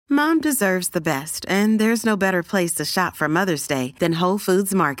Mom deserves the best, and there's no better place to shop for Mother's Day than Whole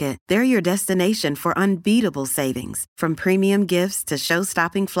Foods Market. They're your destination for unbeatable savings, from premium gifts to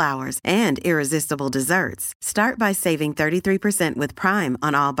show-stopping flowers and irresistible desserts. Start by saving 33% with Prime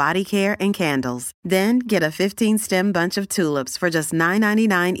on all body care and candles. Then get a 15-stem bunch of tulips for just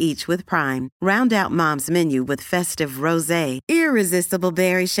 $9.99 each with Prime. Round out Mom's menu with festive rosé, irresistible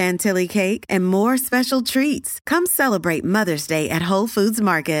berry chantilly cake, and more special treats. Come celebrate Mother's Day at Whole Foods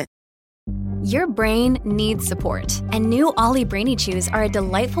Market. Your brain needs support, and new Ollie Brainy Chews are a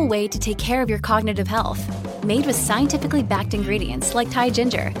delightful way to take care of your cognitive health. Made with scientifically backed ingredients like Thai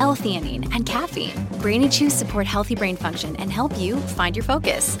ginger, L-theanine, and caffeine, Brainy Chews support healthy brain function and help you find your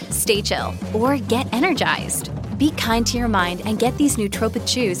focus, stay chill, or get energized. Be kind to your mind and get these nootropic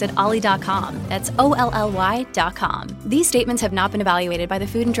chews at ollie.com. That's OLLY.com. These statements have not been evaluated by the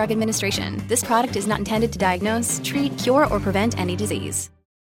Food and Drug Administration. This product is not intended to diagnose, treat, cure, or prevent any disease.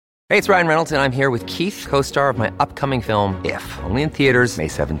 Hey, it's Ryan Reynolds, and I'm here with Keith, co-star of my upcoming film, If, only in theaters May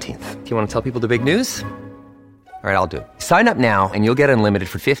 17th. Do you want to tell people the big news? All right, I'll do it. Sign up now and you'll get unlimited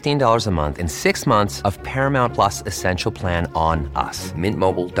for $15 a month and 6 months of Paramount Plus Essential Plan on us.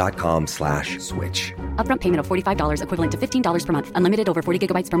 MintMobile.com/switch. Upfront payment of $45 equivalent to $15 per month. Unlimited over 40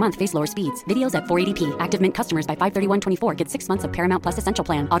 gigabytes per month. Face lower speeds. Videos at 480p. Active Mint customers by 531.24 get 6 months of Paramount Plus Essential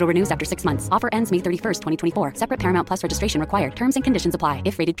Plan. Auto renews after 6 months. Offer ends May 31st, 2024. Separate Paramount Plus registration required. Terms and conditions apply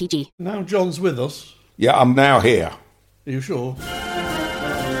if rated PG. Now John's with us. Yeah, I'm now here. Are you sure?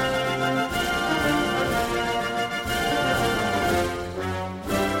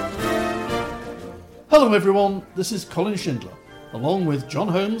 Hello everyone, this is Colin Schindler, along with John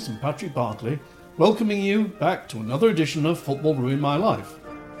Holmes and Patrick Barclay, welcoming you back to another edition of Football Ruined My Life.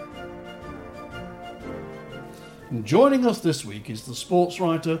 And joining us this week is the sports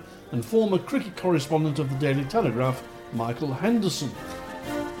writer and former cricket correspondent of the Daily Telegraph, Michael Henderson,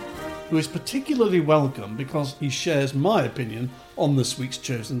 who is particularly welcome because he shares my opinion on this week's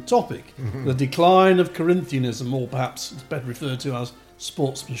chosen topic, the decline of Corinthianism, or perhaps it's better referred to as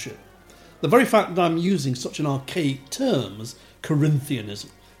sportsmanship. The very fact that I'm using such an archaic term as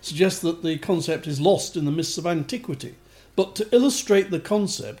Corinthianism suggests that the concept is lost in the mists of antiquity. But to illustrate the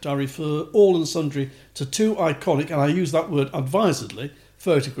concept, I refer all and sundry to two iconic, and I use that word advisedly,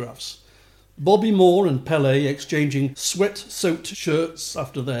 photographs. Bobby Moore and Pelé exchanging sweat-soaked shirts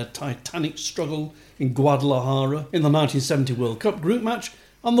after their titanic struggle in Guadalajara in the 1970 World Cup group match,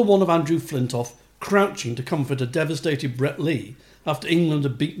 and the one of Andrew Flintoff crouching to comfort a devastated Brett Lee after England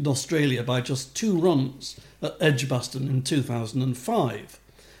had beaten Australia by just 2 runs at Edgbaston in 2005.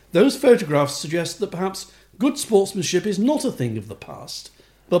 Those photographs suggest that perhaps good sportsmanship is not a thing of the past,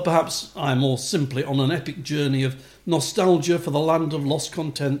 but perhaps I'm more simply on an epic journey of nostalgia for the land of lost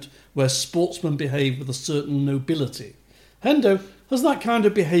content where sportsmen behave with a certain nobility. Hendo, has that kind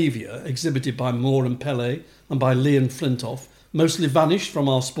of behaviour exhibited by Moore and Pelé and by Lee and Flintoff mostly vanished from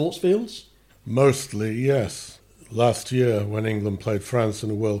our sports fields? Mostly, yes. Last year, when England played France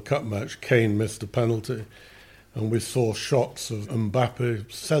in a World Cup match, Kane missed a penalty, and we saw shots of Mbappe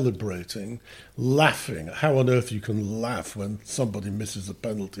celebrating, laughing. How on earth you can laugh when somebody misses a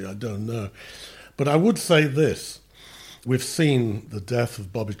penalty, I don't know. But I would say this. We've seen the death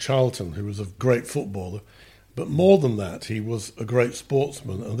of Bobby Charlton, who was a great footballer, but more than that, he was a great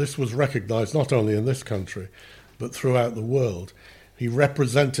sportsman, and this was recognised not only in this country, but throughout the world. He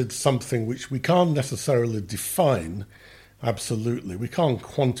represented something which we can't necessarily define absolutely. We can't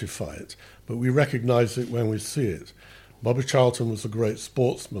quantify it, but we recognise it when we see it. Bobby Charlton was a great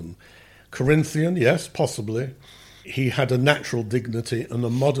sportsman. Corinthian, yes, possibly. He had a natural dignity and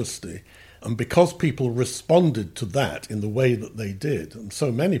a modesty. And because people responded to that in the way that they did, and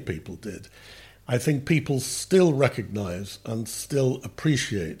so many people did, I think people still recognise and still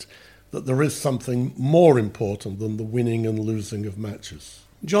appreciate that there is something more important than the winning and losing of matches.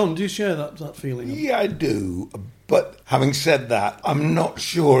 John, do you share that feeling? Yeah, I do. But having said that, I'm not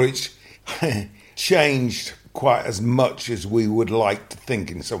sure it's changed quite as much as we would like to think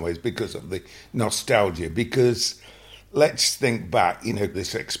in some ways because of the nostalgia. Because let's think back,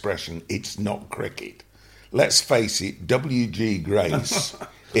 this expression, it's not cricket. Let's face it, W.G. Grace,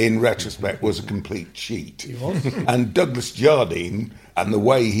 in retrospect, was a complete cheat. He was. And Douglas Jardine, and the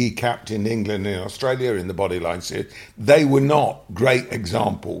way he captained England in Australia in the Bodyline series, they were not great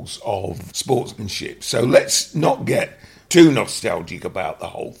examples of sportsmanship. So let's not get too nostalgic about the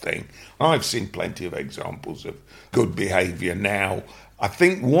whole thing. I've seen plenty of examples of good behaviour now. I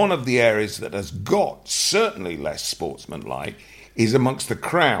think one of the areas that has got certainly less sportsmanlike is amongst the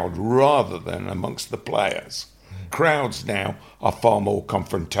crowd rather than amongst the players. Crowds now are far more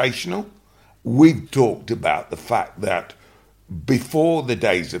confrontational. We've talked about the fact that before the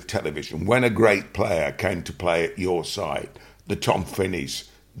days of television, when a great player came to play at your side, the Tom Finneys,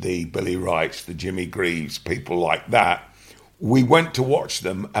 the Billy Wrights, the Jimmy Greaves, people like that, we went to watch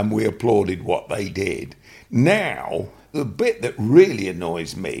them and we applauded what they did. Now, the bit that really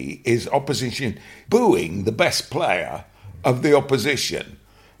annoys me is opposition booing the best player of the opposition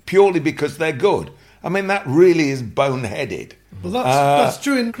purely because they're good. I mean, that really is boneheaded. Well, that's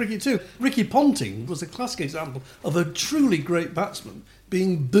true in cricket too. Ricky Ponting was a classic example of a truly great batsman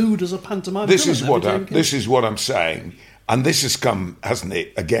being booed as a pantomime This villain. is what I'm saying. And this has come, hasn't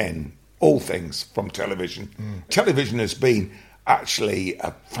it, again, all things from television. Television has been actually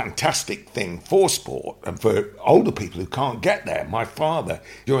a fantastic thing for sport and for older people who can't get there. My father,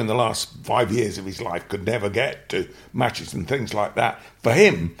 during the last 5 years of his life, could never get to matches and things like that. For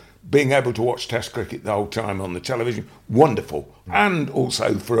him, being able to watch Test cricket the whole time on the television, wonderful. And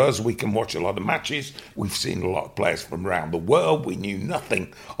also for us, we can watch a lot of matches. We've seen a lot of players from around the world. We knew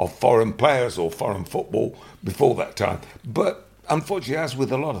nothing of foreign players or foreign football before that time. But unfortunately, as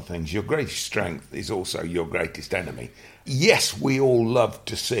with a lot of things, your greatest strength is also your greatest enemy. Yes, we all love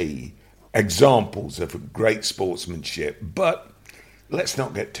to see examples of great sportsmanship, but let's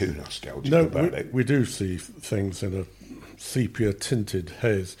not get too nostalgic about it. We do see things in a sepia-tinted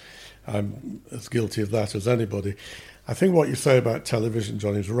haze. I'm as guilty of that as anybody. I think what you say about television,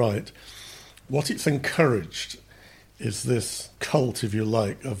 John, is right. What it's encouraged is this cult, if you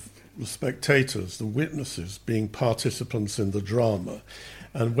like, of the spectators, the witnesses, being participants in the drama.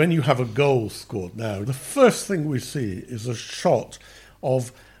 And when you have a goal scored now, the first thing we see is a shot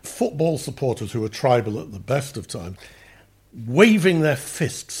of football supporters who are tribal at the best of times, waving their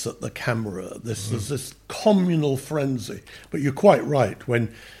fists at the camera. There's this communal frenzy. But you're quite right,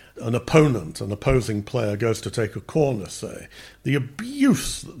 when an opposing player goes to take a corner, say, the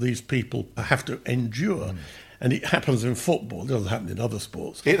abuse that these people have to endure, and it happens in football, it doesn't happen in other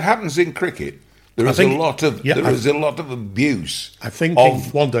sports. It happens in cricket. There is a lot of abuse. I think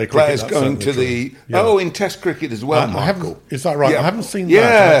of one day players going to the... Yeah. Oh, in Test cricket as well, Michael. Is that right? Yeah. I haven't seen that.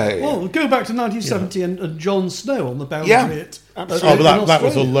 Yeah. Well, go back to 1970 and John Snow on the boundary at that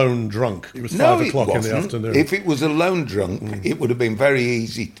was a lone drunk. It was 5 o'clock in the afternoon. If it was a lone drunk, it would have been very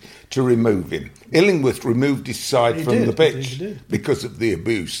easy to remove him. Illingworth removed his side from the pitch because of the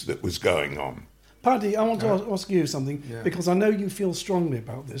abuse that was going on. Paddy, I want to ask you something, because I know you feel strongly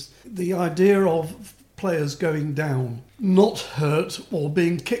about this. The idea of players going down, not hurt, or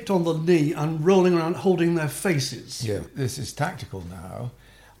being kicked on the knee and rolling around holding their faces. Yeah, this is tactical now.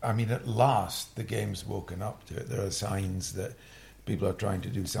 I mean, at last the game's woken up to it. There are signs that people are trying to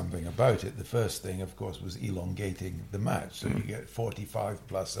do something about it. The first thing, of course, was elongating the match, so you get 45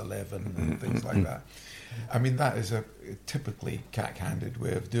 plus 11 and things like that. I mean, that is a typically cack-handed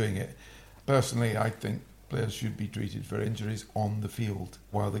way of doing it. Personally, I think players should be treated for injuries on the field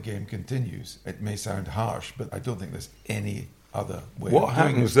while the game continues. It may sound harsh, but I don't think there's any other way. What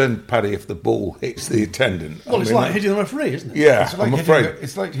happens then, Paddy, if the ball hits the attendant? Well, it's like hitting the referee, isn't it? Yeah, it's like I'm afraid.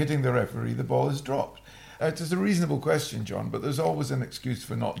 It's like hitting the referee, the ball is dropped. It's a reasonable question, John, but there's always an excuse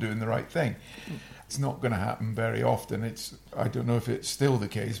for not doing the right thing. It's not going to happen very often. I don't know if it's still the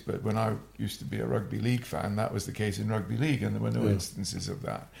case, but when I used to be a rugby league fan, that was the case in rugby league, and there were no instances of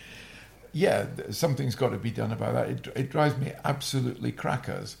that. Yeah, something's got to be done about that. It drives me absolutely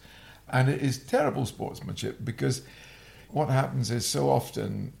crackers. And it is terrible sportsmanship, because what happens is so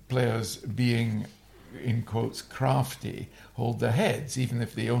often players being, in quotes, crafty, hold their heads, even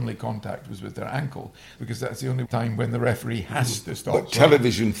if the only contact was with their ankle, because that's the only time when the referee has to stop. But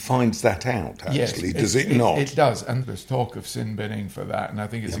television finds that out, actually, yes, does it not? It does, and there's talk of sin binning for that, and I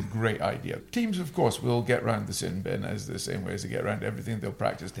think it's a great idea. Teams, of course, will get round the sin bin as the same way as they get around everything. They'll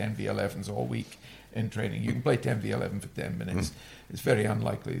practice 10v11s all week in training. You can play 10v11 for 10 minutes. It's very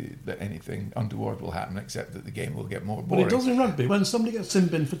unlikely that anything untoward will happen, except that the game will get more boring. But it does in rugby. When somebody gets sin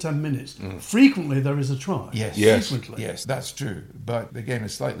bin for 10 minutes, frequently there is a try. Yes, that's true. But the game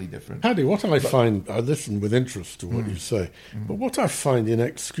is slightly different. Paddy, what I find, I listen with interest to what you say, but what I find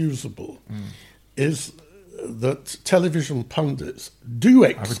inexcusable is that television pundits do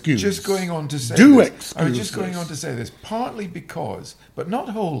excuse. I was just going on to say this, partly because, but not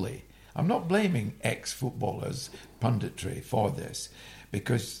wholly. I'm not blaming ex-footballers' punditry for this,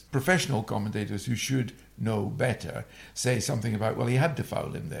 because professional commentators who should know better say something about, well, he had to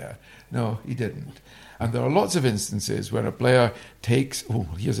foul him there. No, he didn't. And there are lots of instances where a player takes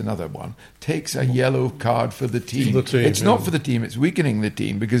a yellow card for the team. It's not for the team, it's weakening the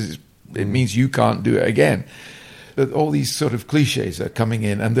team, because it means you can't do it again. But all these sort of cliches are coming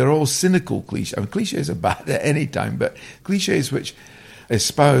in, and they're all cynical cliches. I mean, cliches are bad at any time, but cliches which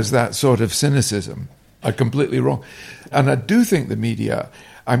espouse that sort of cynicism are completely wrong. And I do think the media,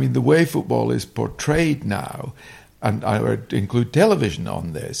 I mean, the way football is portrayed now, and I would include television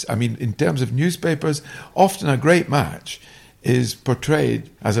on this, I mean, in terms of newspapers, often a great match is portrayed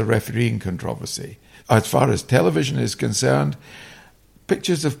as a refereeing controversy. As far as television is concerned,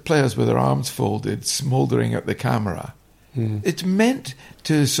 pictures of players with their arms folded, smouldering at the camera, it's meant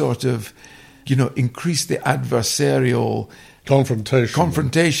to sort of, increase the adversarial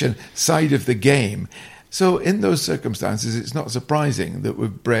confrontation side of the game. So in those circumstances, it's not surprising that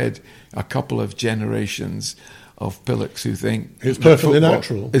we've bred a couple of generations of Pillocks who think it's perfectly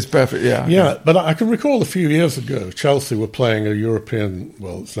natural. It's perfect, yeah. Yeah, but I can recall a few years ago, Chelsea were playing a European,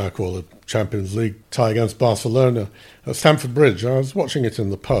 it's now called a Champions League tie against Barcelona at Stamford Bridge. I was watching it in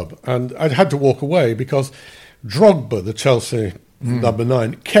the pub, and I'd had to walk away because Drogba, the Chelsea number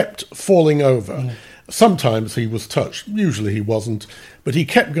 9, kept falling over. Sometimes he was touched, usually he wasn't, but he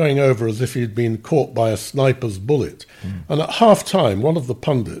kept going over as if he'd been caught by a sniper's bullet. And at half-time, one of the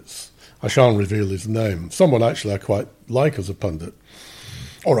pundits, I shan't reveal his name, someone actually I quite like as a pundit,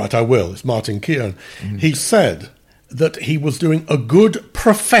 all right, I will, it's Martin Keown, he said that he was doing a good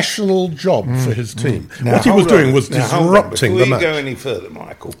professional job for his team. Now, what he was doing was disrupting the match. Before you go any further,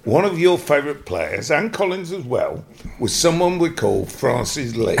 Michael, one of your favourite players, and Collins as well, was someone we call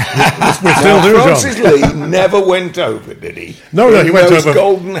Francis Lee. We still do, Francis John. Lee never went over, did he? No, he went those over.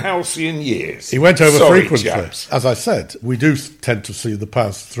 golden halcyon years. He went over Sorry, frequently. chaps. As I said, we do tend to see the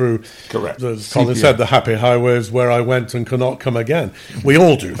past through. Correct. As Colin said, the happy highways where I went and cannot come again. We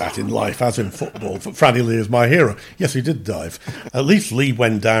all do that in life, as in football. Franny Lee is my hero. Yes, he did dive. At least Lee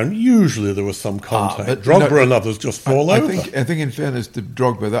went down. Usually there was some contact. but Drogba and others just fall over. I think in fairness to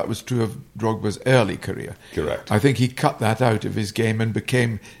Drogba, that was true of Drogba's early career. Correct. I think he cut that out of his game and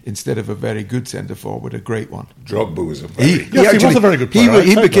became, instead of a very good centre-forward, a great one. Drogba was a very he was a very good player.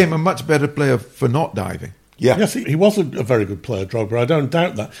 He became a much better player for not diving. Yeah. Yes, he was a very good player, Drogba. I don't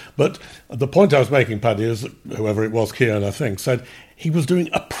doubt that. But the point I was making, Paddy, is that whoever it was, Keown, I think, said he was doing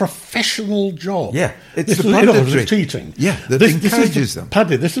a professional job. Yeah, it's this the was, punditry. Cheating. Yeah, that encourages them.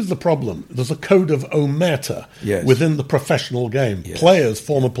 Paddy, this is the problem. There's a code of omerta within the professional game. Yes. Players,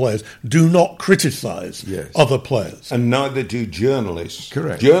 former players, do not criticise other players. And neither do journalists.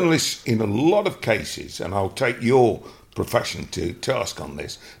 Correct. Journalists, in a lot of cases, and I'll take your profession to task on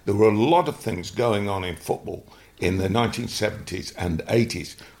this, there were a lot of things going on in football in the 1970s and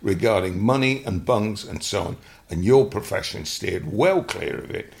 80s regarding money and bungs and so on. And your profession steered well clear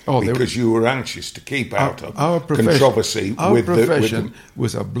of it because you were anxious to keep out of controversy. Our profession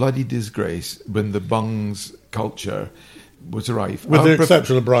was a bloody disgrace when the bungs culture was rife. With the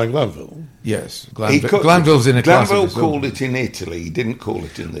exception of Brian Glanville. Yes. Glanville's in a class of his own. Glanville called it in Italy. He didn't call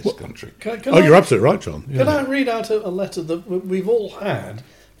it in this country. You're absolutely right, John. Can I read out a letter that we've all had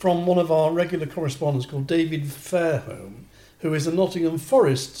from one of our regular correspondents called David Fairholme, who is a Nottingham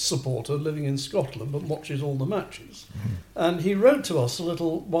Forest supporter living in Scotland but watches all the matches. And he wrote to us a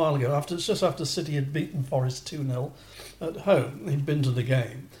little while ago, just after City had beaten Forest 2-0 at home. He'd been to the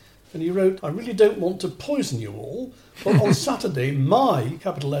game. And he wrote, I really don't want to poison you all, but on Saturday, my,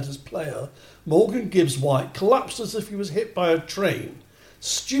 capital letters, player, Morgan Gibbs-White, collapsed as if he was hit by a train.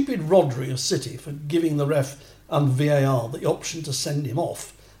 Stupid Rodri of City for giving the ref and VAR the option to send him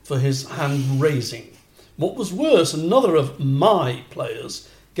off for his hand raising. What was worse, another of my players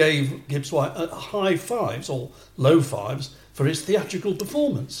gave Gibbs-White high fives or low fives for his theatrical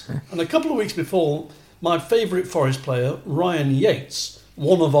performance. And a couple of weeks before, my favourite Forest player, Ryan Yates,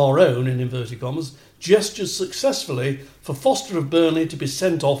 one of our own, in inverted commas, gestured successfully for Foster of Burnley to be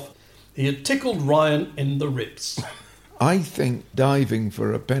sent off. He had tickled Ryan in the ribs. I think diving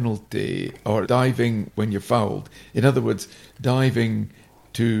for a penalty or diving when you're fouled, in other words, diving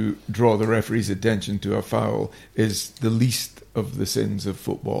to draw the referee's attention to a foul, is the least of the sins of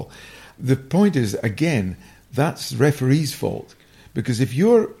football. The point is, again, that's referee's fault. Because if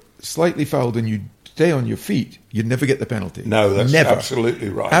you're slightly fouled and you stay on your feet, you'd never get the penalty. No, that's never. Absolutely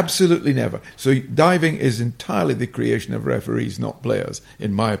right. Absolutely never. So diving is entirely the creation of referees, not players,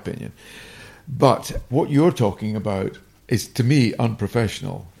 in my opinion. But what you're talking about is, to me,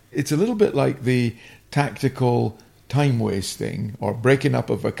 unprofessional. It's a little bit like the tactical time wasting or breaking up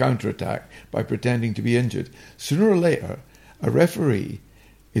of a counterattack by pretending to be injured. Sooner or later, a referee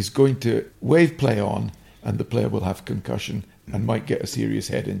is going to wave play on and the player will have concussion and might get a serious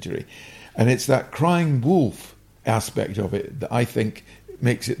head injury. And it's that crying wolf aspect of it that I think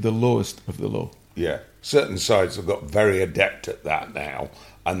makes it the lowest of the low. Yeah, certain sides have got very adept at that now,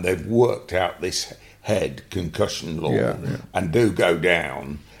 and they've worked out this head concussion law and do go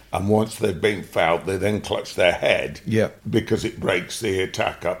down. and once they've been fouled, they then clutch their head because it breaks the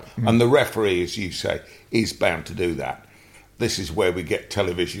attack up. And the referee, as you say, is bound to do that. This is where we get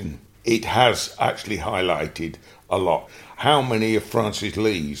television. It has actually highlighted a lot. How many of Francis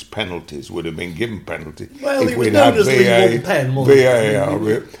Lee's penalties would have been given penalty if we'd had VAR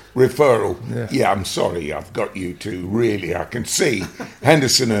referral? Yeah, I'm sorry, I've got you two. Really, I can see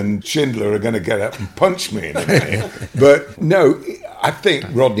Henderson and Schindler are going to get up and punch me in a minute. But no, I think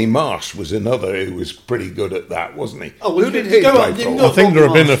Rodney Marsh was another who was pretty good at that, wasn't he? Oh, who did he play for? I think there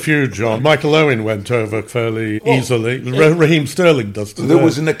have been a few, John. Michael Owen went over fairly easily. Raheem Sterling does today. There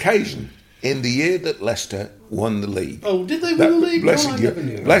was an occasion in the year that Leicester won the league. Oh, did they win the league?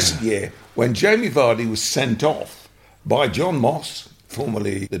 Blessed year, when Jamie Vardy was sent off by John Moss,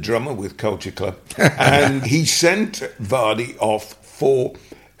 formerly the drummer with Culture Club, and he sent Vardy off for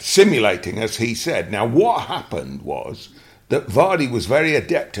simulating, as he said. Now, what happened was that Vardy was very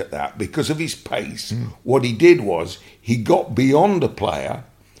adept at that because of his pace. What he did was he got beyond a player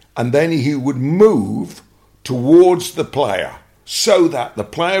and then he would move towards the player so that the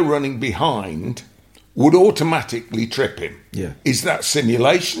player running behind would automatically trip him. Yeah. Is that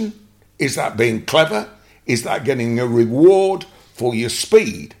simulation? Is that being clever? Is that getting a reward for your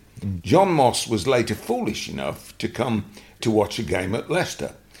speed? John Moss was later foolish enough to come to watch a game at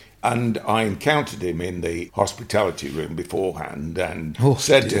Leicester. And I encountered him in the hospitality room beforehand and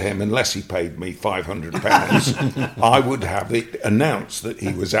said to him, unless he paid me £500, I would have it announced that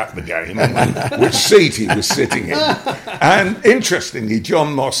he was at the game and which seat he was sitting in. And interestingly,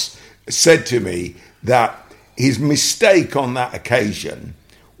 John Moss said to me that his mistake on that occasion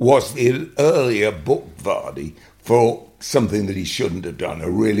was the earlier booked Vardy for something that he shouldn't have done, a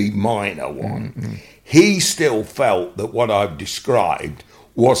really minor one. He still felt that what I've described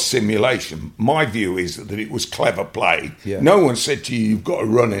was simulation. My view is that it was clever play. No one said to you, you've got to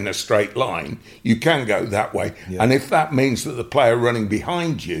run in a straight line. You can go that way. And if that means that the player running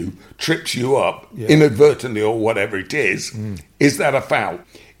behind you trips you up inadvertently or whatever it is that a foul?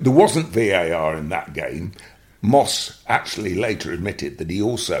 There wasn't VAR in that game. Moss actually later admitted that he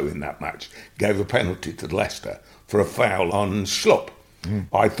also, in that match, gave a penalty to Leicester for a foul on Schlupp.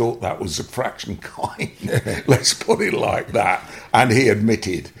 I thought that was a fraction kind. Let's put it like that. And he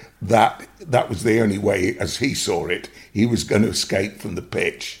admitted that that was the only way, as he saw it, he was going to escape from the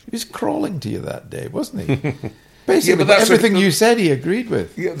pitch. He was crawling to you that day, wasn't he? Basically, but everything you said he agreed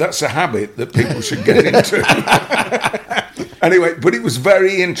with. Yeah, that's a habit that people should get into. Anyway, but it was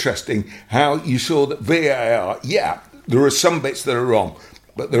very interesting how you saw that VAR, there are some bits that are wrong,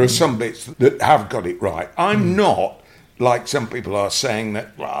 but there are some bits that have got it right. I'm not, like some people are saying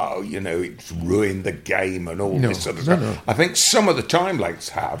that, it's ruined the game and all this sort of stuff. No. I think some of the time lengths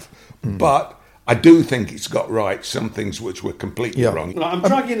have, but I do think it's got right some things which were completely wrong. Well, I'm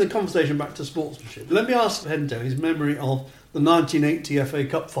dragging the conversation back to sportsmanship. Let me ask Hendo his memory of the 1980 FA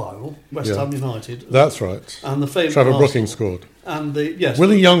Cup final, West Ham United. That's right. And the famous Trevor Brooking scored. And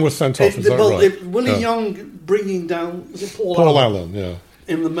Willie Young was sent off, is that right? Willie Young bringing down, was it Paul Allen,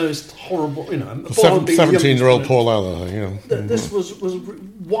 in the most horrible, 17-year-old Paul Allen, This was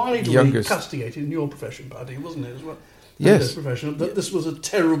widely castigated in your profession, Paddy, wasn't it? As well? Yes. This was a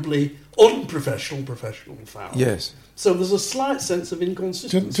terribly unprofessional foul. Yes. So there's a slight sense of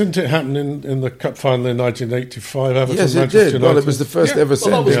inconsistency. Didn't it happen in the Cup final in 1985? Everton, yes, it Manchester did. United? Well, it was the first ever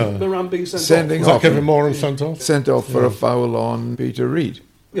sending. That was Moran being sent sending off. Was that Kevin Moran sent off? Sent off for a foul on Peter Reid.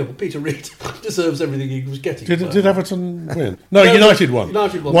 Yeah, well, Peter Reid deserves everything he was getting. Did Everton win? No, United won.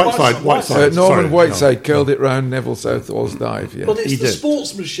 Whiteside. Norman Whiteside curled it round Neville Southall's dive. Yeah. But it's the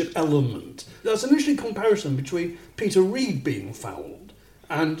sportsmanship element. That's an interesting comparison between Peter Reid being fouled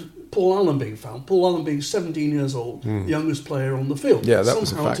and Paul Allen being fouled. Paul Allen being 17 years old, youngest player on the field. Yeah, that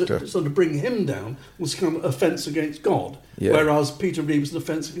was a factor. To sort of bring him down was kind of offence against God, whereas Peter Reid was an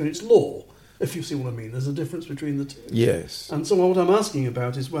offence against law. If you see what I mean, there's a difference between the two. Yes. And so what I'm asking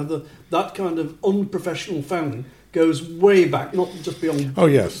about is whether that kind of unprofessional fouling goes way back, not just beyond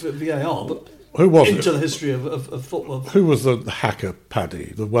VAR, but into the history of football. Who was the hacker,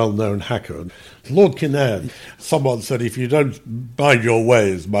 Paddy, the well-known hacker? Lord Kinnaird. Someone said, if you don't mind your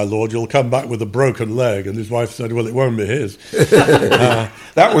ways, my lord, you'll come back with a broken leg. And his wife said, well, it won't be his.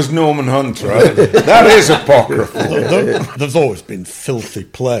 That was Norman Hunter. That is apocryphal. There's always been filthy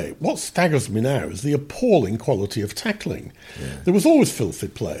play. What staggers me now is the appalling quality of tackling. Yeah. There was always filthy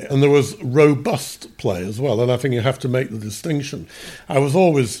play, and there was robust play as well. And I think you have to make the distinction. I was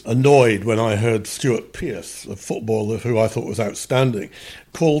always annoyed when I heard Stuart Pearce, a footballer who I thought was outstanding,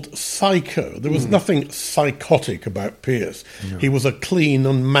 called psycho. There was nothing psychotic about Pearce. No. He was a clean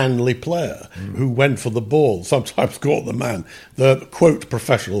and manly player who went for the ball, sometimes caught the man. The, quote,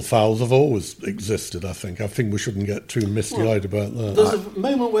 professional fouls have always existed, I think. I think we shouldn't get too misty-eyed about that. There's a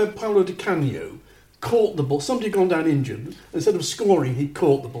moment where Paolo Di Canio caught the ball. Somebody had gone down injured. Instead of scoring, he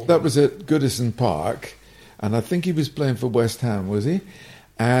caught the ball. That was at Goodison Park, and I think he was playing for West Ham, was he?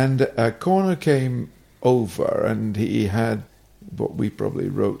 And a corner came over, and he had what we probably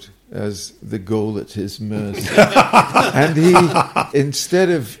wrote as the goal at his mercy. And he, instead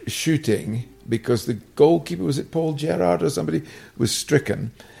of shooting, because the goalkeeper, was it Paul Gerrard or somebody, was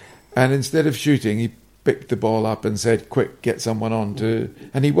stricken, and instead of shooting, he picked the ball up and said, quick, get someone on to...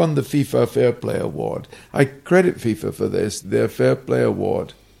 And he won the FIFA Fair Play Award. I credit FIFA for this, their Fair Play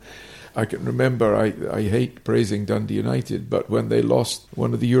Award. I can remember, I hate praising Dundee United, but when they lost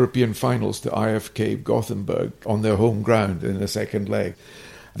one of the European finals to IFK Gothenburg on their home ground in the second leg,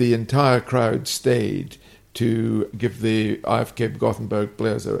 the entire crowd stayed to give the IFK Gothenburg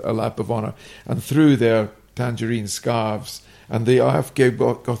players a lap of honour and threw their tangerine scarves, and the IFK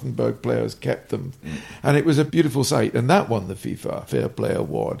Gothenburg players kept them. And it was a beautiful sight, and that won the FIFA Fair Play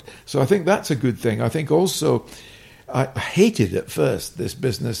Award. So I think that's a good thing. I think also, I hated at first this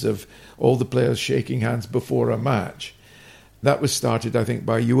business of all the players shaking hands before a match. That was started, I think,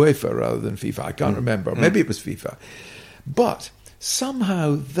 by UEFA rather than FIFA. I can't remember. Maybe it was FIFA. But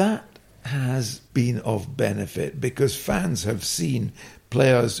somehow that has been of benefit because fans have seen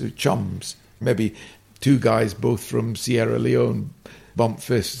players, chums, maybe two guys both from Sierra Leone, bump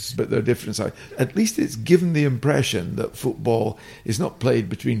fists, but they're different sides. At least it's given the impression that football is not played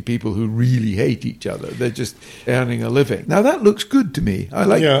between people who really hate each other. They're just earning a living. Now that looks good to me. I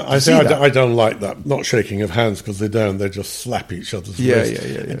like. Yeah, I don't like that. Not shaking of hands because they don't. They just slap each other's wrists.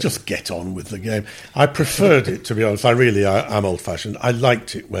 And just get on with the game. I preferred it, to be honest. I am old-fashioned. I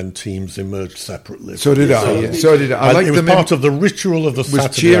liked it when teams emerged separately. So did I. So did I. It was part of the ritual of the Saturday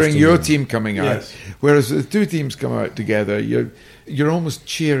was cheering afternoon. your team coming out, whereas the two teams come out together. You're almost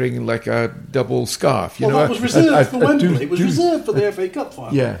cheering like a double scarf. That was reserved for Wembley. It was reserved for the FA Cup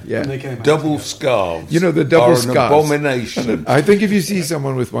final. When they came out double scarves. The double scarves are an abomination. I think if you see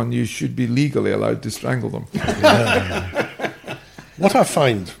someone with one, you should be legally allowed to strangle them. What I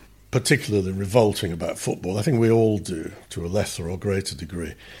find particularly revolting about football, I think we all do to a lesser or greater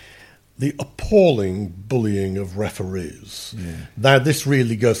degree, the appalling bullying of referees. Now, this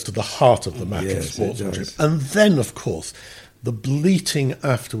really goes to the heart of the matter of sportsmanship. And then, of course, the bleating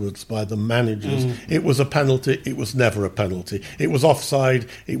afterwards by the managers. It was a penalty, it was never a penalty. It was offside,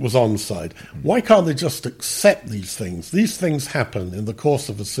 it was onside. Why can't they just accept these things? These things happen in the course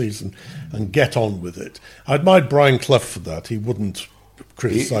of a season and get on with it. I admired Brian Clough for that. He wouldn't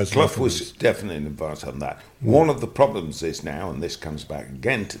criticise Clough was definitely an advice on that. One of the problems is now, and this comes back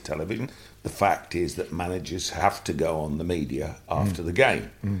again to television, the fact is that managers have to go on the media after the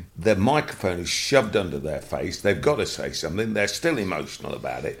game. Their microphone is shoved under their face. They've got to say something. They're still emotional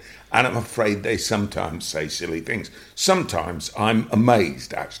about it. And I'm afraid they sometimes say silly things. Sometimes I'm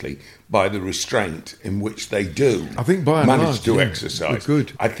amazed, actually, by the restraint in which they do I think by manage to exercise.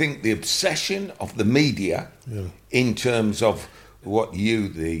 Good. I think the obsession of the media in terms of what you,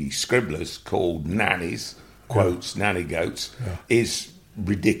 the scribblers, called nannies, quotes, nanny goats, is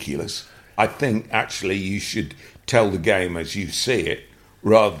ridiculous. I think actually you should tell the game as you see it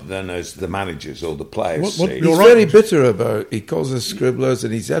rather than as the managers or the players see it. He's very bitter about it. He calls us scribblers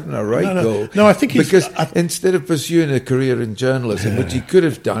and he's having a go. No, I think because instead of pursuing a career in journalism, which he could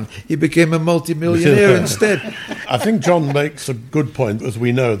have done, he became a multimillionaire instead. I think John makes a good point. As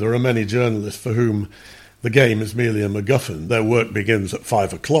we know, there are many journalists for whom the game is merely a MacGuffin. Their work begins at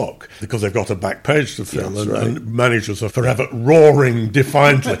 5 o'clock because they've got a back page to fill, and managers are forever roaring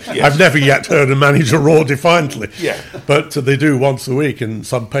defiantly. I've never yet heard a manager roar defiantly, but they do once a week in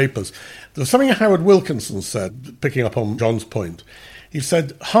some papers. There's something Howard Wilkinson said, picking up on John's point. He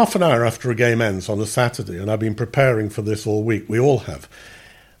said, half an hour after a game ends on a Saturday, and I've been preparing for this all week, we all have,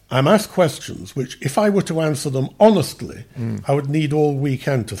 I'm asked questions which, if I were to answer them honestly, I would need all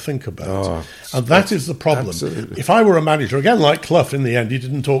weekend to think about. And that is the problem. Absolutely. If I were a manager, again like Clough, in the end, he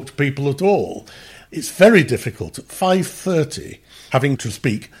didn't talk to people at all. It's very difficult at 5:30 having to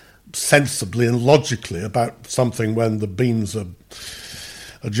speak sensibly and logically about something when the beans are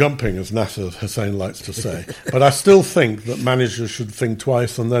jumping, as Nasser Hussain likes to say. But I still think that managers should think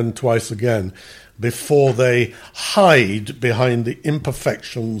twice and then twice again before they hide behind the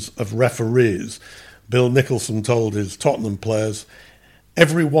imperfections of referees. Bill Nicholson told his Tottenham players,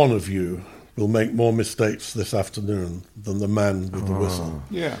 every one of you will make more mistakes this afternoon than the man with the whistle.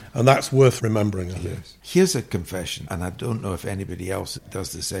 Yeah. And that's worth remembering, I think. Yes. Here's a confession, and I don't know if anybody else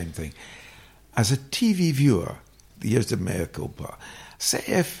does the same thing. As a TV viewer, here's the mea culpa. Say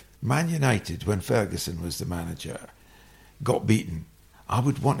if Man United, when Ferguson was the manager, got beaten, I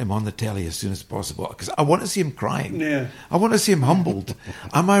would want him on the telly as soon as possible because I want to see him crying. Yeah. I want to see him humbled.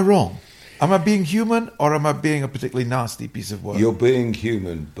 Am I wrong? Am I being human or am I being a particularly nasty piece of work? You're being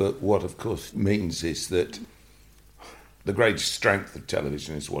human, but what of course means is that the greatest strength of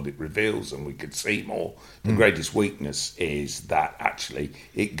television is what it reveals and we could see more. The greatest weakness is that actually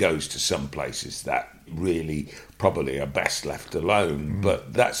it goes to some places that really probably are best left alone.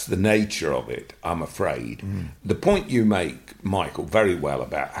 But that's the nature of it, I'm afraid. The point you make, Michael, very well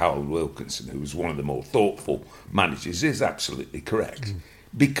about Harold Wilkinson, who was one of the more thoughtful managers, is absolutely correct.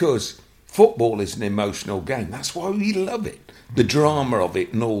 Because football is an emotional game. That's why we love it. The drama of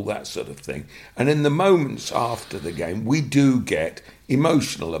it and all that sort of thing. And in the moments after the game, we do get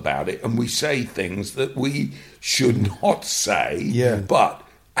emotional about it and we say things that we should not say. Yeah. But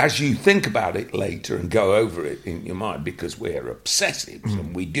as you think about it later and go over it in your mind, because we're obsessives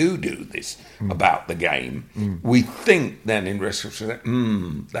and we do this about the game, we think then in retrospect,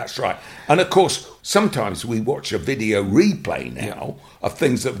 that's right. And of course, sometimes we watch a video replay now of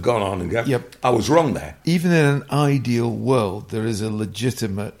things that have gone on and go, I was wrong there. Even in an ideal world, there is a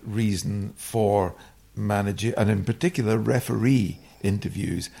legitimate reason for manager, and in particular referee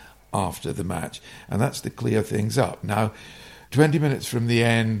interviews after the match, and that's to clear things up. Now, 20 minutes from the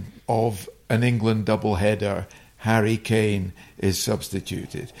end of an England double-header, Harry Kane is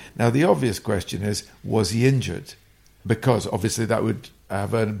substituted. Now, the obvious question is, was he injured? Because obviously that would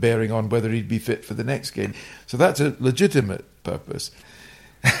have a bearing on whether he'd be fit for the next game. So that's a legitimate purpose.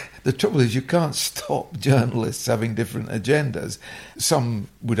 The trouble is you can't stop journalists having different agendas. Some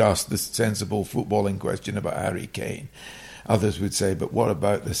would ask the sensible footballing question about Harry Kane. Others would say, but what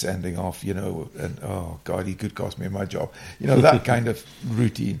about the sending off, and, oh, God, he could cost me my job. That kind of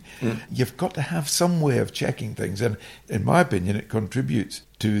routine. You've got to have some way of checking things. And in my opinion, it contributes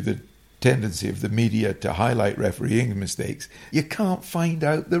to the tendency of the media to highlight refereeing mistakes. You can't find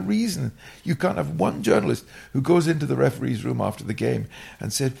out the reason. You can't have one journalist who goes into the referee's room after the game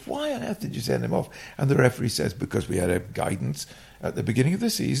and said, why on earth did you send him off? And the referee says, because we had a guidance at the beginning of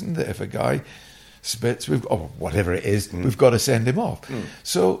the season that if a guy spits, whatever it is, we've got to send him off.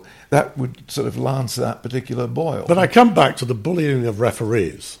 So that would sort of lance that particular boil. But I come back to the bullying of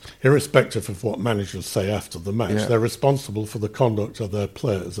referees, irrespective of what managers say after the match. Yeah. They're responsible for the conduct of their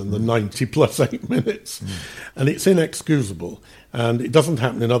players in the 90 plus 8 minutes. And it's inexcusable. And it doesn't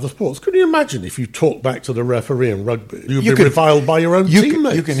happen in other sports. Could you imagine if you talk back to the referee in rugby? You'd be reviled by your own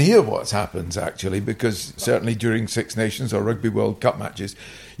teammates. You can hear what happens, actually, because certainly during Six Nations or Rugby World Cup matches,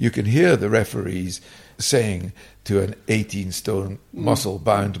 you can hear the referees saying to an 18-stone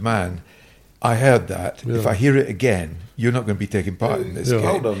muscle-bound man, I heard that. Yeah. If I hear it again, you're not going to be taking part in this game.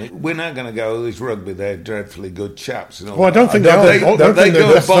 Hold on. We're not going to go, this rugby, they're dreadfully good chaps. And all well, I don't think they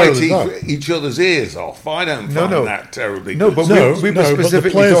go and bite each other's ears off. I don't find that terribly good. We were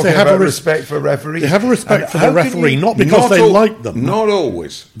specifically talking about respect for referees. They have a respect for the referee, not because they like them. Not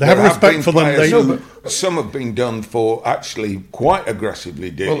always. They have respect for them. Some have been done for actually quite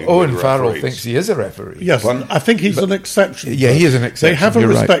aggressively dealing with Owen Farrell thinks he is a referee. Yes, I think he's an exception. Yeah, he is an exception. They have a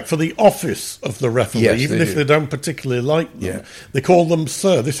respect for the office of the referee, even if they don't particularly like them. Yeah. They call them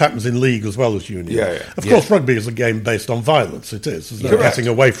sir. This happens in league as well as union. Of course, rugby is a game based on violence. It is. There's no getting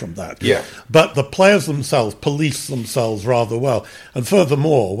away from that. Yeah. But the players themselves police themselves rather well. And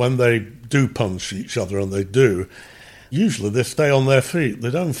furthermore, when they do punch each other, and they do, usually they stay on their feet.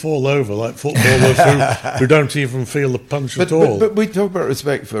 They don't fall over like footballers who don't even feel the punch at all. But we talk about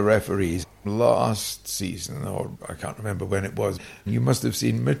respect for referees. Last season, or I can't remember when it was, you must have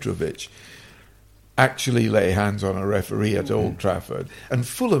seen Mitrovic actually lay hands on a referee at Old Trafford. And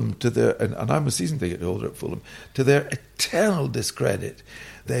Fulham, and I'm a season ticket holder at Fulham, to their eternal discredit,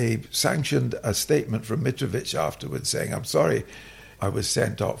 they sanctioned a statement from Mitrovic afterwards saying, I'm sorry I was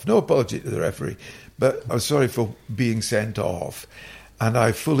sent off. No apology to the referee, but I was sorry for being sent off, and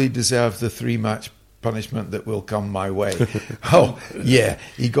I fully deserve the 3-match punishment that will come my way.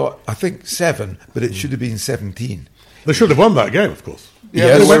 He got, I think, 7, but it should have been 17. They should have won that game, of course.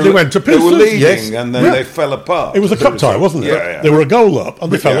 Yeah, they went to pieces. They were leading, and then they fell apart. It was a cup tie, wasn't it? Yeah. They were a goal up,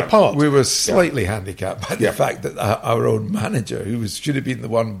 and they fell apart. We were slightly handicapped by the fact that our own manager, who should have been the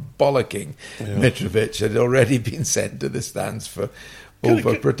one bollocking Mitrovic, had already been sent to the stands for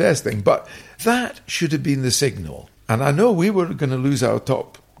over-protesting. But that should have been the signal. And I know we were going to lose our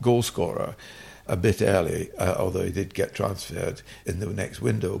top goal scorer, a bit early, although he did get transferred in the next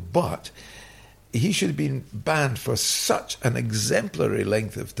window. But he should have been banned for such an exemplary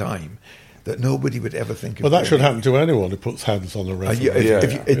length of time that nobody would ever think of. Well, that should happen to anyone who puts hands on a referee.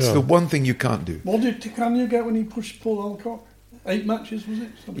 It's the one thing you can't do. What did Ticanio get when he pushed Paul Alcock? 8 matches, was it?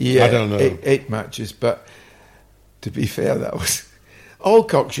 Something? Yeah, I don't know. Eight matches, but to be fair, that was...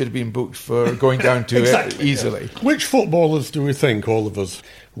 Alcock should have been booked for going down to it easily. Yeah. Which footballers do we think, all of us,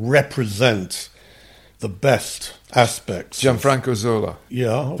 represent the best aspects? Gianfranco Zola.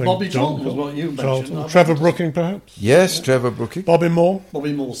 Yeah. I think Bobby Charlton was what you mentioned. Trevor Brooking, perhaps? Yes, Trevor Brooking. Bobby Moore?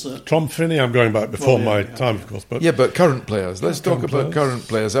 Bobby Moore, sir. Tom Finney, I'm going back before my time, of course. But Yeah, but current players. Let's talk about current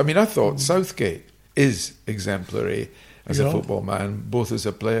players. I mean, I thought Southgate is exemplary as a football man, both as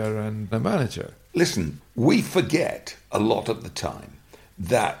a player and a manager. Listen, we forget a lot of the time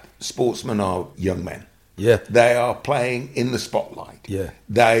that sportsmen are young men. Yeah. They are playing in the spotlight. Yeah.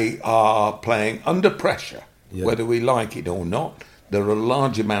 They are playing under pressure, Yeah. whether we like it or not. There are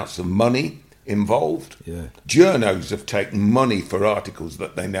large amounts of money involved. Yeah. Journos have taken money for articles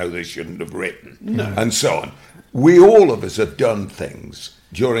that they know they shouldn't have written, and so on. We, all of us, have done things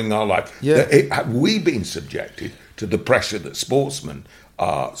during our life. Yeah. Have we been subjected to the pressure that sportsmen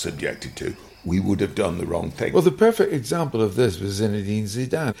are subjected to, we would have done the wrong thing. Well, the perfect example of this was Zinedine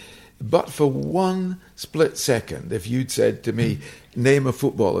Zidane. But for one split second, if you'd said to me, name a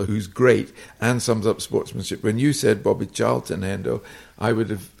footballer who's great and sums up sportsmanship, when you said Bobby Charlton, Hendo, I would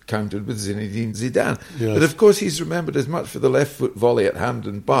have counted with Zinedine Zidane. Yes. But of course, he's remembered as much for the left foot volley at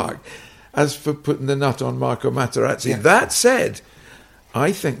Hampden Park as for putting the nut on Marco Materazzi. Yeah. That said,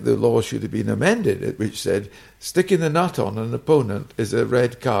 I think the law should have been amended, which said sticking the nut on an opponent is a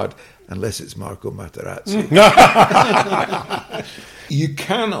red card unless it's Marco Materazzi. You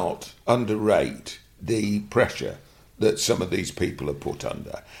cannot underrate the pressure that some of these people are put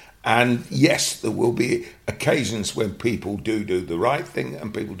under. And yes, there will be occasions when people do the right thing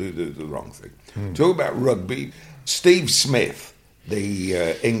and people do the wrong thing. Talk about rugby. Steve Smith,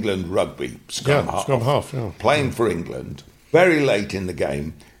 the England rugby scrum half, playing for England, very late in the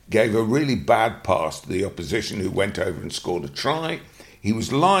game, gave a really bad pass to the opposition who went over and scored a try. He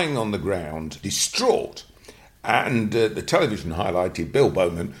was lying on the ground, distraught, and the television highlighted Bill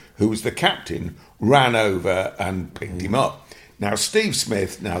Bowman, who was the captain, ran over and picked him up. Now, Steve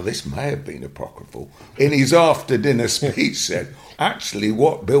Smith, now this may have been apocryphal, in his after-dinner speech said, actually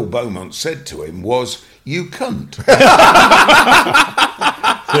what Bill Beaumont said to him was, you cunt.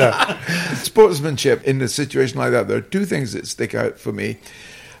 Sportsmanship in a situation like that, there are two things that stick out for me.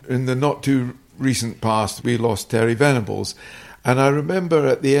 In the not too recent past, we lost Terry Venables. And I remember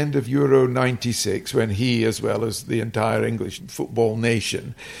at the end of Euro 96, when he, as well as the entire English football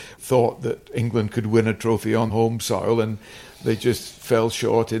nation, thought that England could win a trophy on home soil, and they just fell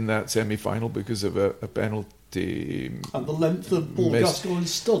short in that semi-final because of a penalty. And the length of Paul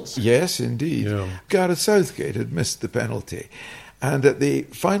Gascoigne's studs. Yes, indeed. Yeah. Gareth Southgate had missed the penalty. And at the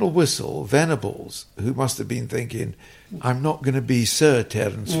final whistle, Venables, who must have been thinking, I'm not going to be Sir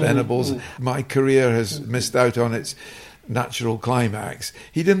Terence Venables. My career has missed out on its natural climax.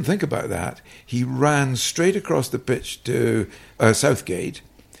 He didn't think about that. He ran straight across the pitch to Southgate,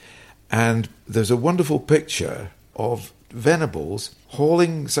 and there's a wonderful picture of Venables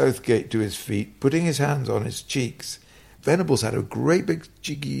hauling Southgate to his feet, putting his hands on his cheeks. Venables had a great big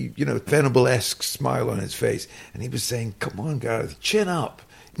cheeky, Venable-esque smile on his face, and he was saying, come on, Gareth, chin up.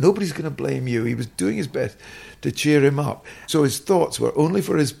 Nobody's going to blame you. He was doing his best to cheer him up. So his thoughts were only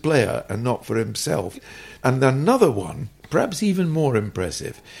for his player and not for himself. And another one, perhaps even more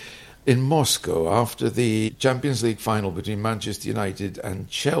impressive, in Moscow, after the Champions League final between Manchester United and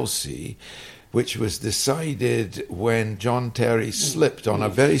Chelsea, which was decided when John Terry slipped on a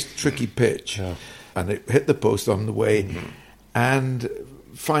very tricky pitch, and it hit the post on the way, and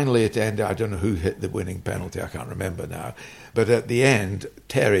finally it ended. I don't know who hit the winning penalty, I can't remember now, but at the end,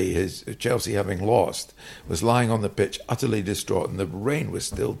 Terry, his Chelsea having lost, was lying on the pitch utterly distraught, and the rain was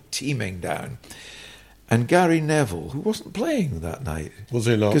still teeming down. And Gary Neville, who wasn't playing that night, was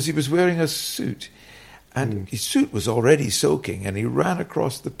he not? Because he was wearing a suit, and his suit was already soaking, and he ran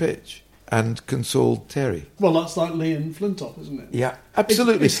across the pitch and consoled Terry. Well, that's like Liam Flintoff, isn't it? Yeah,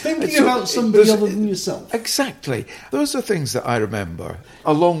 absolutely. It's thinking about somebody other than yourself. Exactly. Those are things that I remember,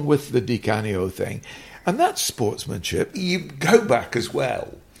 along with the Di Canio thing. And that's sportsmanship. You go back as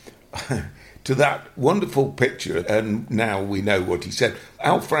well to that wonderful picture, and now we know what he said.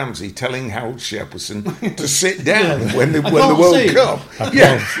 Alf Ramsey telling Harold Shepperson to sit down when the World Cup.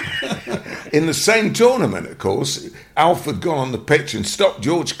 In the same tournament, of course, Alf had gone on the pitch and stopped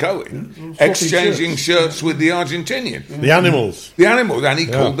George Cohen exchanging shirts with the Argentinian. The Animals. The Animals, and he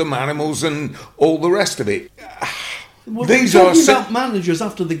called them Animals and all the rest of it. Well, These talking are about managers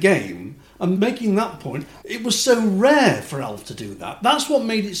after the game and making that point, it was so rare for Alf to do that. That's what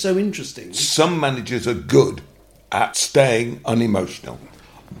made it so interesting. Some managers are good at staying unemotional.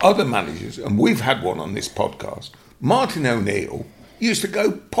 Other managers, and we've had one on this podcast, Martin O'Neill used to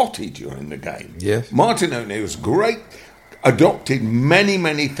go potty during the game. Yes. Martin O'Neill was great, adopted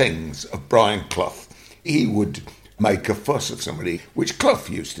many things of Brian Clough. He would make a fuss of somebody, which Clough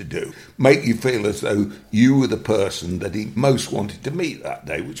used to do, make you feel as though you were the person that he most wanted to meet that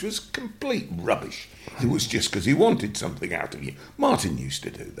day, which was complete rubbish. It was just because he wanted something out of you. Martin used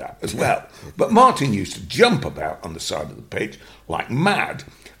to do that as well. But Martin used to jump about on the side of the pitch like mad,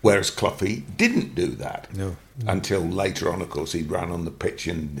 whereas Cloughy didn't do that. No. Until later on, of course, he ran on the pitch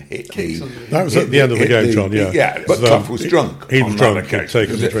and hit the... That was at the end of the game, John, yeah. Yeah, but Clough was drunk. He was on drunk, that he'd occasion.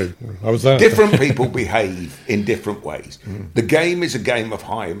 taken the drink. I was there. Different people behave in different ways. The game is a game of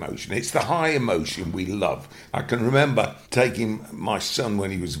high emotion. It's the high emotion we love. I can remember taking my son when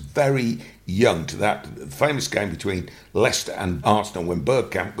he was very young to that famous game between Leicester and Arsenal when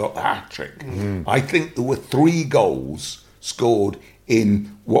Bergkamp got the hat-trick. I think there were 3 goals scored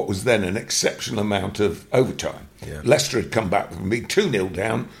in what was then an exceptional amount of overtime. Yeah. Leicester had come back from being 2-0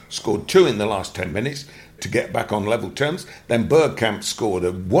 down, scored 2 in the last 10 minutes to get back on level terms. Then Bergkamp scored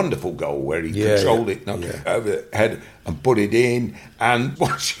a wonderful goal where he controlled it over the head and put it in. And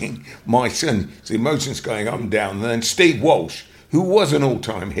watching my son, his emotions going up and down. And then Steve Walsh, who was an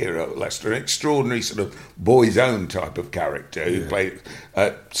all-time hero at Leicester, an extraordinary sort of boy's own type of character who played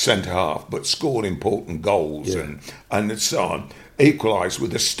at centre-half but scored important goals and so on, equalised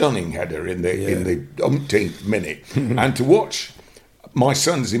with a stunning header in the umpteenth minute. And to watch my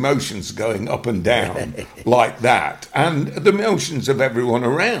son's emotions going up and down like that, and the emotions of everyone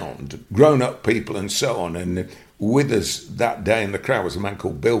around, grown-up people and so on, and with us that day in the crowd was a man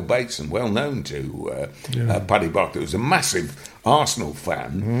called Bill Bateson, well known to Paddy Barclay, who was a massive Arsenal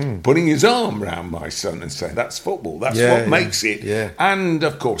fan, putting his arm round my son and saying, that's football, that's what makes it. Yeah. And,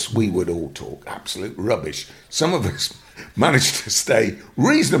 of course, we would all talk absolute rubbish. Some of us managed to stay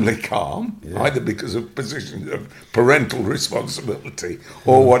reasonably calm, either because of positions of parental responsibility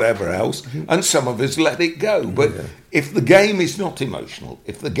or whatever else, and some of us let it go. But if the game is not emotional,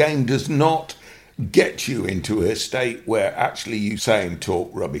 if the game does not get you into a state where actually you say and talk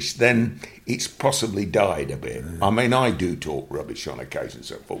rubbish, then it's possibly died a bit. I mean, I do talk rubbish on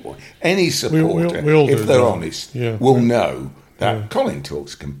occasions at football. Any supporter, we all if do, they're John. honest, will know that Colin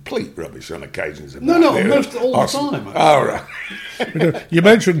talks complete rubbish on occasions. About most all the time. All right. You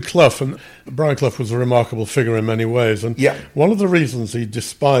mentioned Clough, and Brian Clough was a remarkable figure in many ways. And one of the reasons he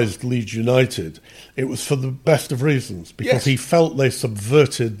despised Leeds United, it was for the best of reasons, because he felt they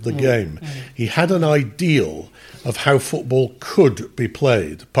subverted the game. He had an ideal of how football could be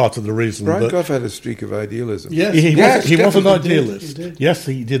played. Part of the reason Brian Clough had a streak of idealism. He was an idealist. He did. Yes,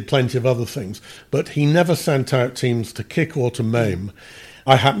 he did plenty of other things, but he never sent out teams to kick or to maim.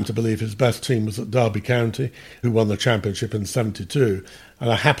 I happen to believe his best team was at Derby County, who won the championship in '72,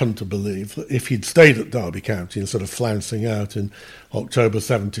 and I happen to believe that if he'd stayed at Derby County instead of flouncing out in October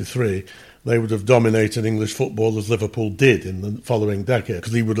 '73, they would have dominated English football as Liverpool did in the following decade,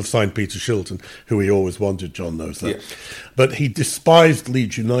 because he would have signed Peter Shilton, who he always wanted, John knows that. Yeah. But he despised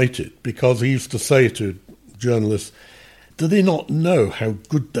Leeds United because he used to say to journalists, do they not know how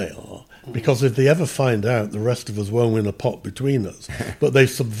good they are? Because if they ever find out, the rest of us won't win a pot between us. But they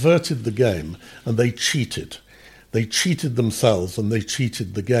subverted the game and they cheated. They cheated themselves and they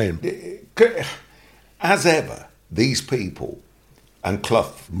cheated the game. As ever, these people, and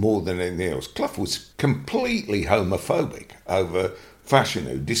Clough more than anything else, Clough was completely homophobic over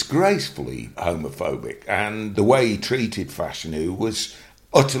Fashanu, disgracefully homophobic, and the way he treated Fashanu was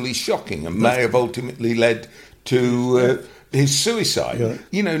utterly shocking and may have ultimately led to his suicide. Yeah.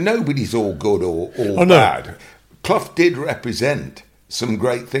 You know, nobody's all good or bad. No. Clough did represent some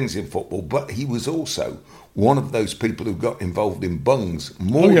great things in football, but he was also one of those people who got involved in bungs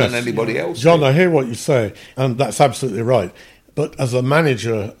more than anybody else. John, did. I hear what you say, and that's absolutely right. But as a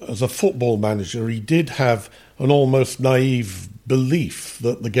manager, as a football manager, he did have an almost naive belief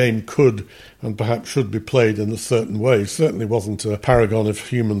that the game could and perhaps should be played in a certain way. He certainly wasn't a paragon of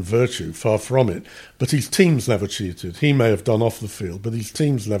human virtue, far from it. But his teams never cheated. He may have done off the field, but his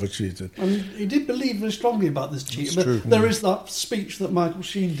teams never cheated. And he did believe very strongly about this cheating. But there is that speech that Michael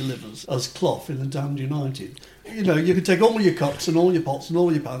Sheen delivers as Clough in The Damned United, you can take all your cups and all your pots and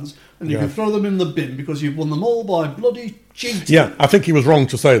all your pans and you can throw them in the bin because you've won them all by bloody cheating. Yeah, I think he was wrong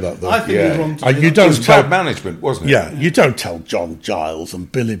to say that, though. I think he was wrong to say that. It was bad management, wasn't it? Yeah, you don't tell John Giles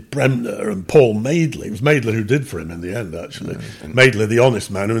and Billy Bremner and Paul Madeley. It was Madeley who did for him in the end, actually. Madeley, the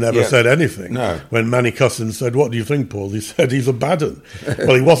honest man who never said anything. No. When Manny Cousins said, "What do you think, Paul?" He said, "He's a bad un."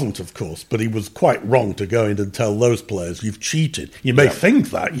 Well, he wasn't, of course, but he was quite wrong to go in and tell those players, "You've cheated." You may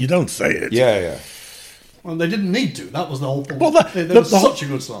think that, you don't say it. Yeah. Well, they didn't need to. That was the whole point. Well, they were such a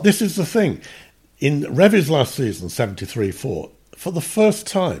good start. This is the thing. In Revy's last season, 73-4, for the first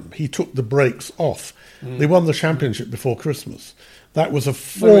time, he took the brakes off. They won the championship before Christmas. That was a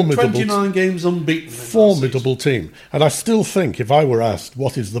formidable... 29 games unbeaten. Formidable team. And I still think, if I were asked,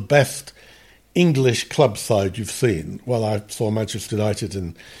 what is the best English club side you've seen? Well, I saw Manchester United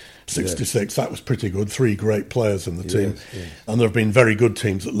in 66. That was pretty good. 3 great players in the team. Yes. And there have been very good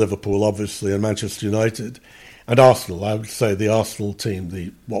teams at Liverpool, obviously, and Manchester United. And Arsenal, I would say the Arsenal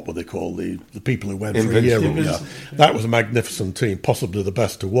team, what were they called? The people who went for a year. That was a magnificent team, possibly the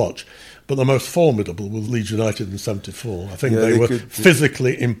best to watch. But the most formidable was Leeds United in 74. I think they were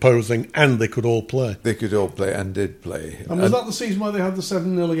physically imposing and they could all play. They could all play and did play. And was that the season where they had the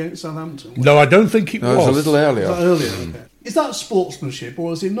 7-0 against Southampton? No, I don't think it was. It was a little earlier. Was that earlier? Okay. Is that sportsmanship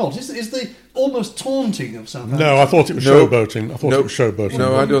or is it not? Is the almost taunting of Southampton? No, I thought it was showboating. It was showboating.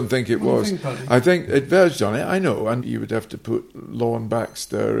 No, I don't think it was. Paddy? I think it verged on it. I know, and you would have to put Lorne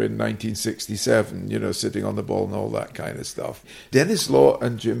Baxter in 1967, sitting on the ball and all that kind of stuff. Dennis Law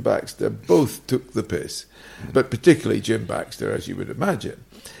and Jim Baxter both took the piss, but particularly Jim Baxter, as you would imagine,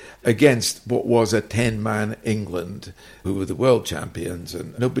 against what was a 10-man England, who were the world champions,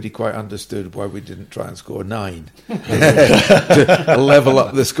 and nobody quite understood why we didn't try and score 9 to level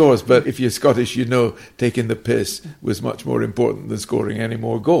up the scores. But if you're Scottish, taking the piss was much more important than scoring any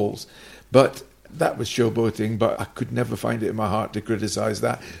more goals. But that was showboating, but I could never find it in my heart to criticise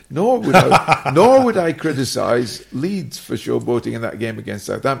that. Nor would I criticise Leeds for showboating in that game against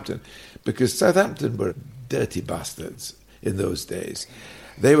Southampton, because Southampton were dirty bastards in those days.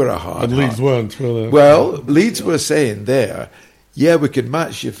 They were a hard. And Leeds weren't, were they? Well, Leeds were saying there, we can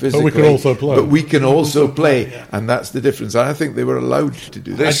match you physically, but we can also play. But we can also play, and that's the difference. And I think they were allowed to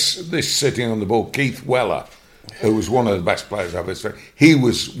do that. This sitting on the ball, Keith Weller, who was one of the best players I've ever seen, he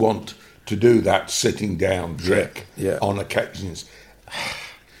was wont to do that sitting down trick on occasions,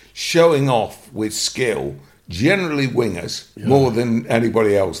 showing off with skill. Generally wingers, more than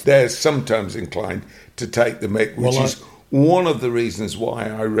anybody else. They're sometimes inclined to take the mick, which is one of the reasons why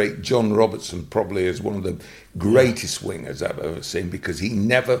I rate John Robertson probably as one of the greatest wingers I've ever seen, because he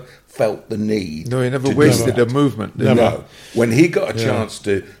never felt the need. No, he never wasted a movement. No. When he got a chance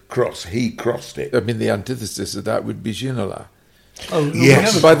to cross, he crossed it. I mean, the antithesis of that would be Ginola. Oh,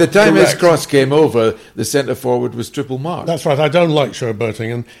 yes. By the time his cross came over, the centre forward was triple marked. That's right. I don't like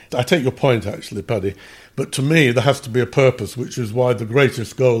showboating, and I take your point, actually, Paddy. But to me, there has to be a purpose, which is why the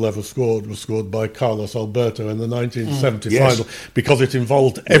greatest goal ever scored was scored by Carlos Alberto in the 1970 final, because it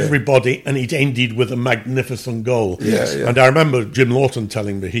involved everybody and it ended with a magnificent goal. And I remember Jim Lawton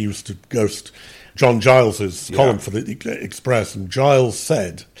telling me he used to ghost John Giles's column for the Express, and Giles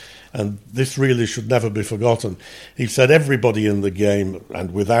said, and this really should never be forgotten, he said everybody in the game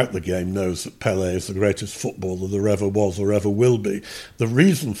and without the game knows that Pelé is the greatest footballer there ever was or ever will be. The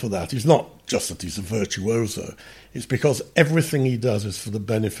reason for that is not just that he's a virtuoso, it's because everything he does is for the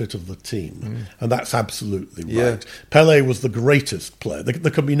benefit of the team. And that's absolutely right. Pelé was the greatest player. There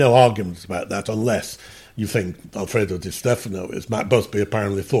can be no argument about that unless you think Alfredo Di Stefano is. Matt Busby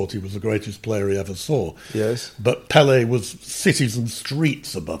apparently thought he was the greatest player he ever saw. Yes. But Pelé was cities and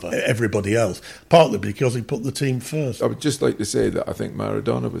streets above everybody else, partly because he put the team first. I would just like to say that I think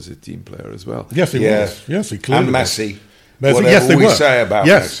Maradona was a team player as well. Yes, he was. Yes, he clearly and was. Messi. Whatever yes, we say about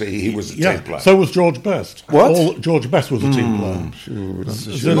Messi, he was a team player. So was George Best. What? George Best was a team player.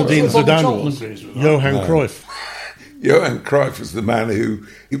 Zinedine Sure. Zidane was. Johan Cruyff. Johan Cruyff was the man who,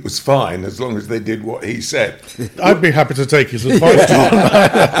 it was fine as long as they did what he said. I'd be happy to take his advice.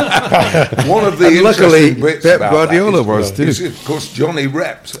 One of the interesting bits Pep about Guardiola that was is, of course, Johnny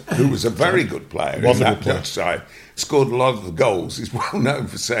Reps, who was a very good player in that Dutch side, scored a lot of the goals. He's well known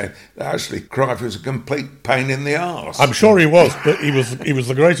for saying that actually Cruyff was a complete pain in the arse. I'm sure he was, but he was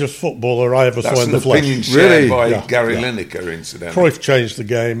the greatest footballer I ever saw in the flesh. That's an opinion shared by Gary Lineker, incidentally. Cruyff changed the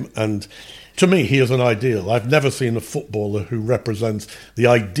game, and To me, he is an ideal. I've never seen a footballer who represents the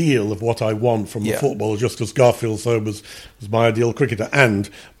ideal of what I want from a footballer, just as Garfield Sobers was my ideal cricketer, and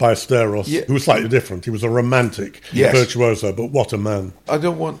Ballesteros, who was slightly different. He was a romantic virtuoso, but what a man. I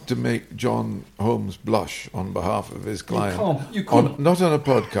don't want to make John Holmes blush on behalf of his client. You can't. Not on a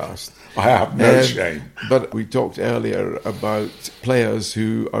podcast. I have no shame. But we talked earlier about players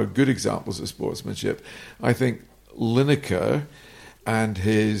who are good examples of sportsmanship. I think Lineker and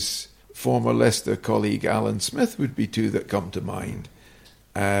his former Leicester colleague Alan Smith would be two that come to mind.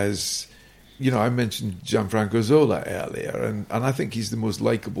 As you know, I mentioned Gianfranco Zola earlier, and I think he's the most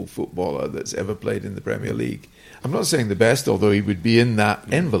likeable footballer that's ever played in the Premier League. I'm not saying the best, although he would be in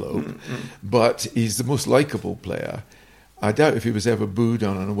that envelope, but he's the most likeable player. I doubt if he was ever booed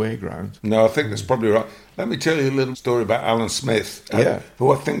on an away ground. No, I think that's probably right. Let me tell you a little story about Alan Smith,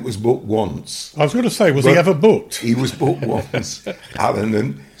 who I think was booked once. I was going to say, was he ever booked? He was booked once, Alan,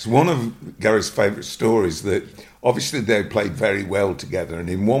 and it's one of Gary's favourite stories that obviously they played very well together,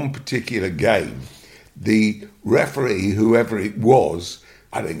 and in one particular game, the referee, whoever it was,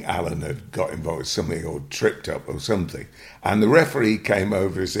 I think Alan had got involved with something or tripped up or something, and the referee came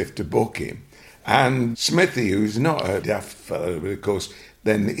over as if to book him. And Smithy, who's not a daft fellow, but of course,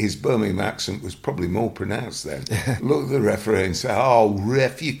 then his Birmingham accent was probably more pronounced then, looked at the referee and said, "Oh,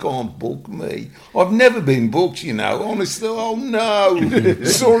 ref, you can't book me. I've never been booked, you know, honestly. Oh, no.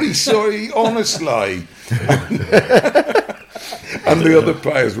 sorry, honestly." And the other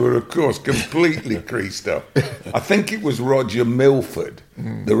players were, of course, completely creased up. I think it was Roger Milford,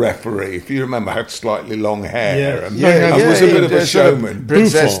 the referee, if you remember, had slightly long hair and was a bit of a showman.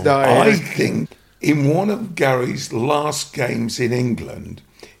 Princess Diana. I think in one of Gary's last games in England,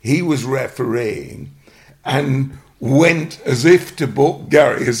 he was refereeing and went as if to book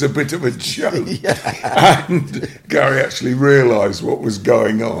Gary as a bit of a joke. And Gary actually realised what was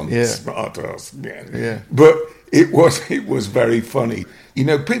going on. Smart ass. But it was very funny. You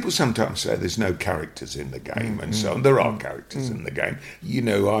know, people sometimes say there's no characters in the game and so on. There are characters in the game. You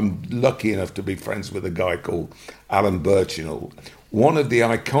know, I'm lucky enough to be friends with a guy called Alan Birchinall. One of the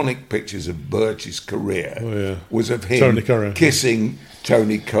iconic pictures of Birch's career was of him kissing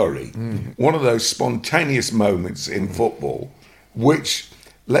Tony Curry. One of those spontaneous moments in football which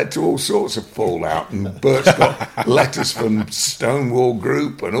led to all sorts of fallout, and Birch got letters from Stonewall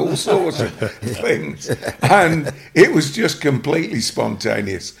Group and all sorts of things. And it was just completely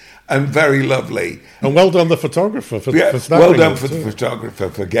spontaneous and very lovely. And well done the photographer for snapping well done it for too. the photographer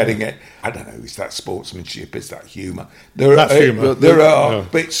for getting it. I don't know, is that sportsmanship? Is that humour? Humour. There are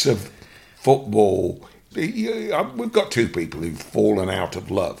bits of football. We've got two people who've fallen out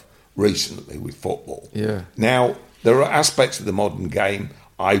of love recently with football. Now, there are aspects of the modern game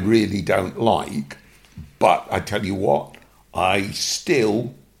I really don't like, but I tell you what, I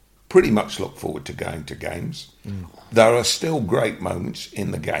still pretty much look forward to going to games. There are still great moments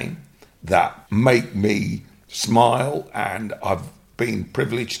in the game that make me smile, and I've been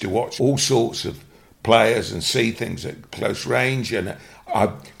privileged to watch all sorts of players and see things at close range, and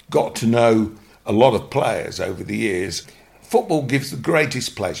I've got to know a lot of players over the years. Football gives the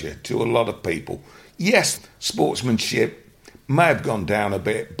greatest pleasure to a lot of people. Yes, sportsmanship may have gone down a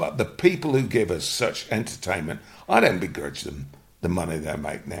bit, but the people who give us such entertainment, I don't begrudge them the money they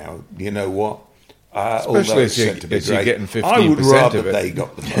make now. You know what? Especially if you're getting 15% I would rather of it. they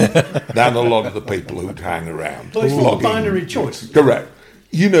got the money than a lot of the people who'd hang around. But it's not a binary choice. Correct.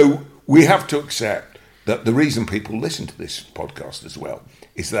 You know, we have to accept that the reason people listen to this podcast as well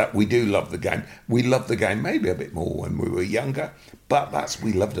is that we do love the game. We loved the game maybe a bit more when we were younger, but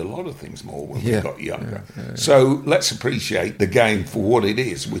we loved a lot of things more when we got younger. So let's appreciate the game for what it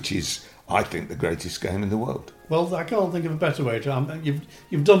is, which is, I think, the greatest game in the world. Well, I can't think of a better way to...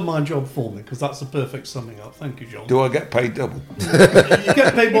 You've done my job for me, because that's the perfect summing up. Thank you, John. Do I get paid double? You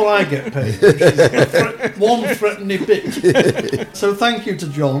get paid what I get paid, which is one threatening bit. So thank you to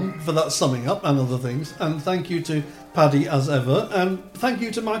John for that summing up and other things, and thank you to Paddy as ever, and thank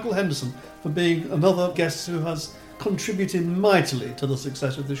you to Michael Henderson for being another guest who has contributed mightily to the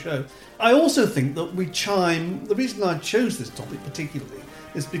success of the show. I also think that we chime... The reason I chose this topic particularly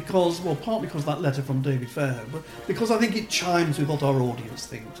is because, well, partly because of that letter from David Fairhope, but because I think it chimes with what our audience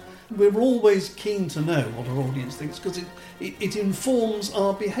thinks. We're always keen to know what our audience thinks because it informs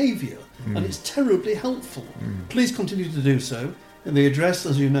our behaviour and it's terribly helpful. Please continue to do so. And the address,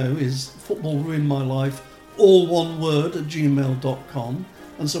 as you know, is footballruinmylife, all one word, @gmail.com.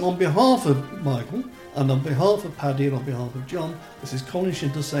 And so on behalf of Michael and on behalf of Paddy and on behalf of John, this is Colin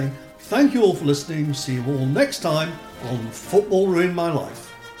Shinter saying thank you all for listening. See you all next time on Football Ruined My Life.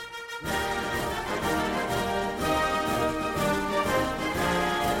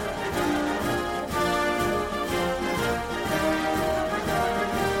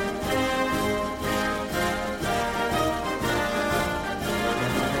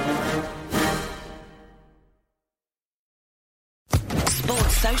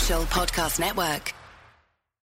 Social Podcast Network.